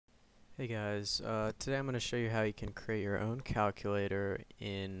Hey guys, today I'm going to show you how you can create your own calculator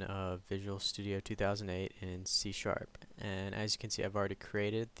in Visual Studio 2008 in C Sharp. And as you can see, I've already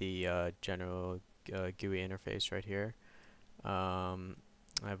created the general GUI interface right here. Um,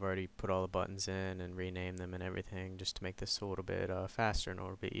 I've already put all the buttons in and renamed them and everything just to make this a little bit faster and a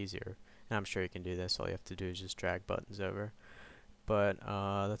little bit easier. And I'm sure you can do this. All you have to do is just drag buttons over. But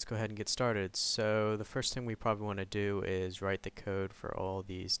let's go ahead and get started. So the first thing we probably want to do is write the code for all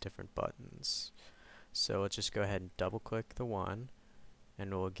these different buttons. So let's just go ahead and double click the one,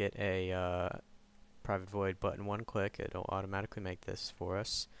 and we'll get a private void button one click. It'll automatically make this for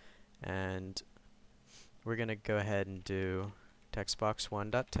us. And we're going to go ahead and do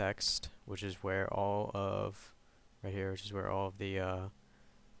textbox1.text, which is where all of, right here, which is where all of the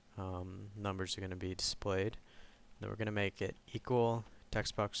numbers are going to be displayed. Then we're going to make it equal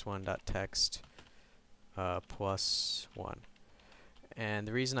textbox1.text plus 1. And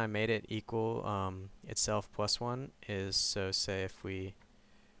the reason I made it equal itself plus 1 is so say if we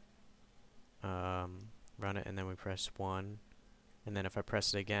run it and then we press 1, and then if I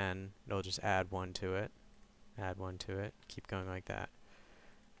press it again, it'll just add 1 to it, keep going like that.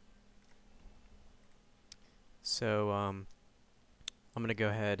 So I'm going to go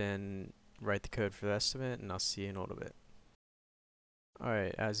ahead and write the code for the rest of it, and I'll see you in a little bit.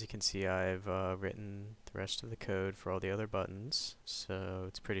 Alright, as you can see, I've written the rest of the code for all the other buttons, so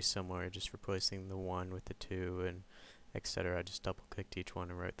it's pretty similar, just replacing the 1 with the 2 and etc. I just double clicked each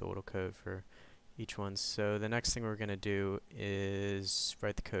one and wrote the little code for each one. So the next thing we're going to do is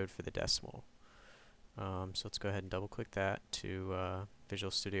write the code for the decimal. So let's go ahead and double click that to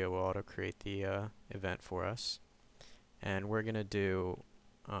Visual Studio will auto create the event for us. And we're going to do,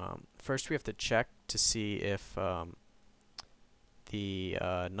 first we have to check to see if the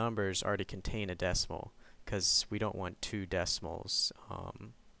numbers already contain a decimal, because we don't want two decimals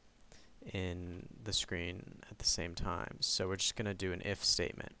in the screen at the same time. So we're just going to do an if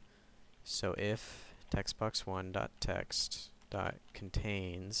statement. So if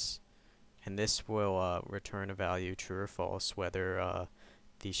textbox1.text.contains, and this will return a value true or false whether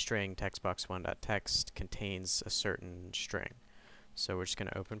the string textbox1.text contains a certain string. So we're just going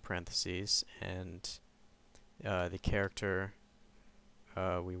to open parentheses, and the character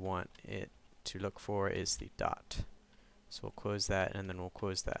we want it to look for is the dot. So we'll close that, and then we'll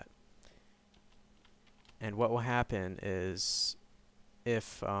close that. And what will happen is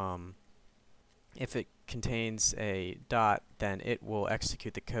if it contains a dot, then it will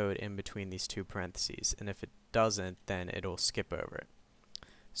execute the code in between these two parentheses, and if it doesn't, then it'll skip over it.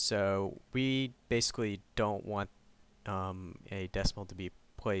 So we basically don't want a decimal to be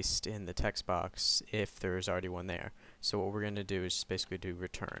placed in the text box if there's already one there. So what we're going to do is just basically do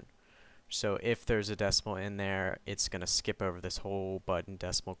return. So if there's a decimal in there, it's going to skip over this whole button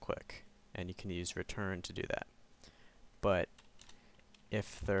decimal click, and you can use return to do that. But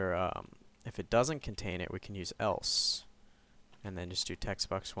if it doesn't contain it, we can use else, and then just do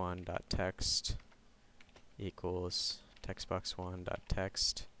textbox1.text equals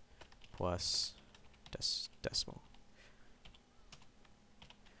textbox1.text plus decimal.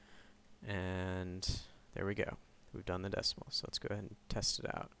 And there we go. We've done the decimal. So let's go ahead and test it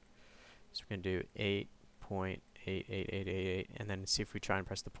out. So we're going to do 8.88888, and then see if we try and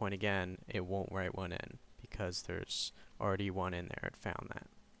press the point again, it won't write one in because there's already one in there. It found that.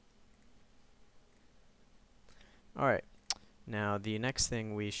 Alright, now the next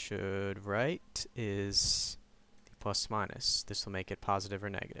thing we should write is the plus minus. This will make it positive or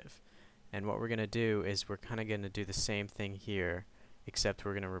negative. And what we're going to do is we're kind of going to do the same thing here, except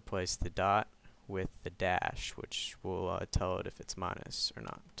we're going to replace the dot with the dash, which will tell it if it's minus or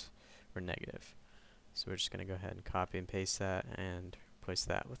not, or negative. So we're just going to go ahead and copy and paste that and replace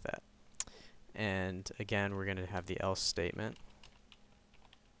that with that. And again, we're going to have the else statement.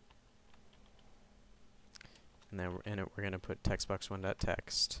 And then in it, we're going to put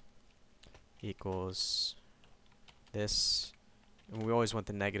textbox1.text equals this. And we always want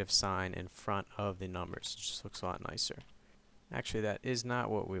the negative sign in front of the numbers. It just looks a lot nicer. Actually, that is not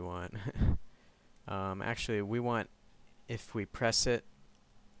what we want. Actually, we want, if we press it,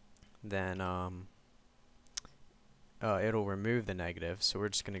 then it'll remove the negative. So we're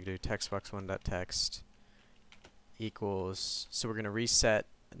just going to do textbox1.text equals, so we're going to reset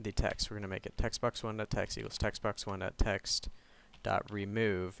the text. We're going to make it textbox1.text equals textbox1.text dot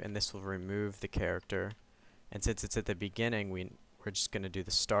remove, and this will remove the character. And since it's at the beginning, we're just going to do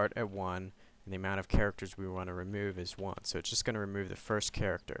the start at 1, and the amount of characters we want to remove is 1. So it's just going to remove the first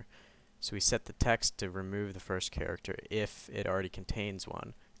character. So we set the text to remove the first character if it already contains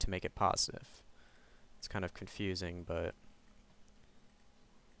one to make it positive. It's kind of confusing, but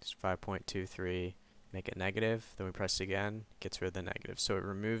it's Just 5.23, make it negative, then we press again, gets rid of the negative. So it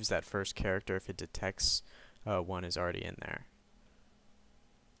removes that first character if it detects one is already in there.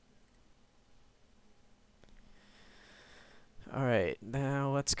 Alright, now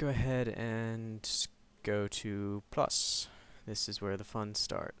let's go ahead and go to plus. This is where the fun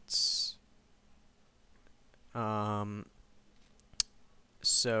starts.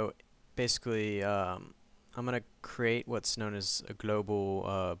 So basically, I'm going to create what's known as a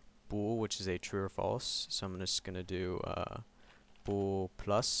global bool, which is a true or false. So I'm just going to do bool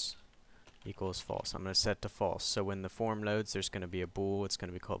plus equals false. I'm going to set to false. So when the form loads, there's going to be a bool. It's going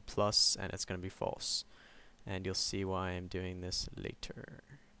to be called plus, and it's going to be false. And you'll see why I'm doing this later.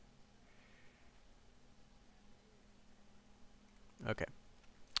 Okay.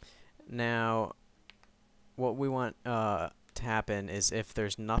 Now, what we want to happen is if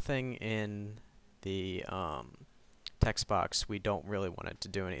there's nothing in the text box, we don't really want it to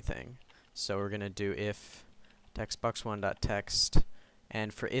do anything. So we're going to do if textbox1.text,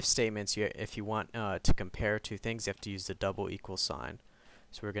 and for if statements, if you want to compare two things, you have to use the double equal sign.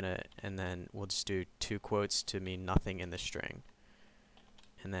 So we're going to, and then we'll just do two quotes to mean nothing in the string.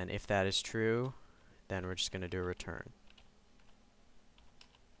 And then if that is true, then we're just going to do a return.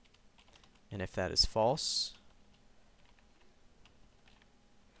 And if that is false,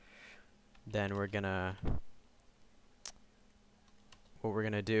 then we're gonna, what we're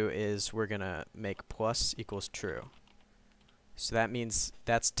gonna do is we're gonna make plus equals true. So that means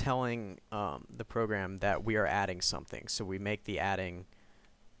that's telling the program that we are adding something. So we make the adding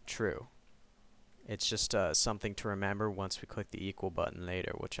true. It's just something to remember once we click the equal button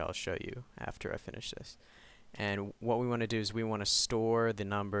later, which I'll show you after I finish this. And what we want to do is we want to store the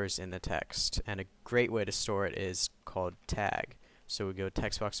numbers in the text. And a great way to store it is called tag. So we go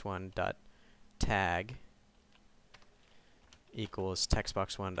textbox1.tag equals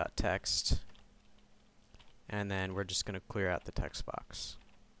textbox1.text, and then we're just going to clear out the text box.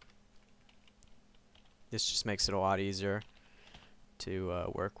 This just makes it a lot easier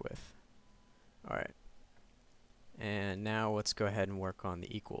to work with. Alright, and now let's go ahead and work on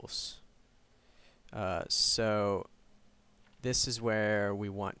the equals. So this is where we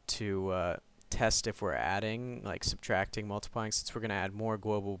want to test if we're adding, like subtracting, multiplying, since we're going to add more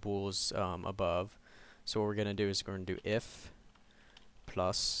global bools above. So what we're going to do is we're going to do if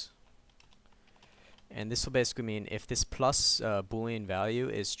plus, and this will basically mean if this plus Boolean value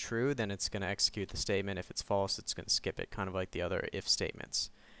is true, then it's going to execute the statement. If it's false, it's going to skip it, kind of like the other if statements.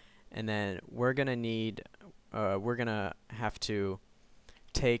 And then we're going to need, we're going to have to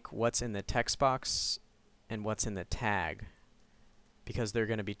take what's in the text box and what's in the tag, because they're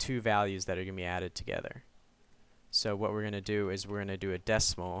going to be two values that are going to be added together. So what we're going to do is we're going to do a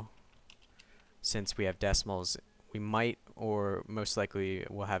decimal. Since we have decimals, we might, or most likely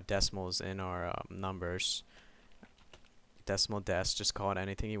will have decimals in our numbers. Decimal des, just call it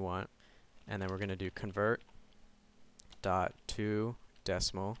anything you want. And then we're going to do convert dot to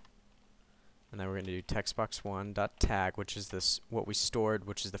decimal. And then we're going to do textbox1.tag, which is this what we stored,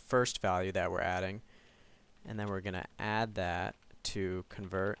 which is the first value that we're adding. And then we're going to add that to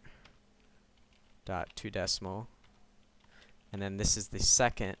convert dot to decimal. And then this is the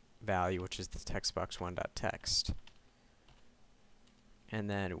second value, which is the textbox1.text. And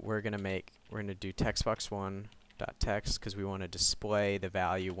then we're going to do textbox1.text because we want to display the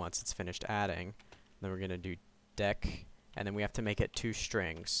value once it's finished adding. And then we're going to do dec, and then we have to make it two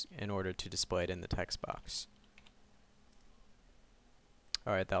strings in order to display it in the text box.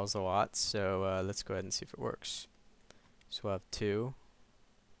 Alright, that was a lot, so let's go ahead and see if it works. So we'll have 2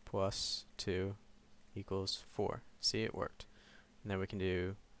 plus 2 equals 4. See, it worked. And then we can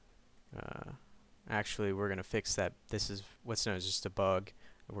do, actually we're going to fix that. This is what's known as just a bug.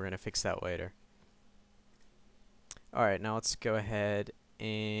 We're going to fix that later. Alright, now let's go ahead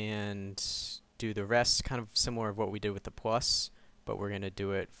and do the rest, kind of similar of what we did with the plus, but we're going to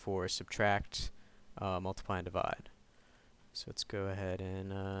do it for subtract, multiply, and divide. So let's go ahead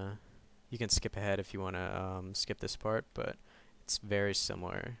and you can skip ahead if you want to skip this part, but it's very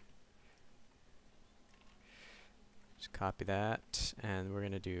similar. Just copy that, and we're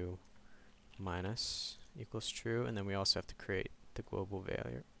going to do minus equals true, and then we also have to create the global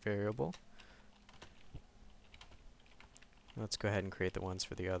variable. Let's go ahead and create the ones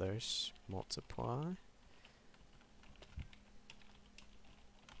for the others. Multiply.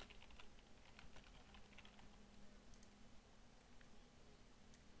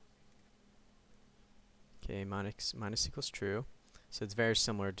 Okay, minus equals true. So it's very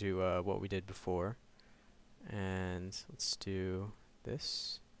similar to what we did before. And let's do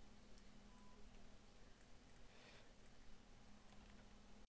this.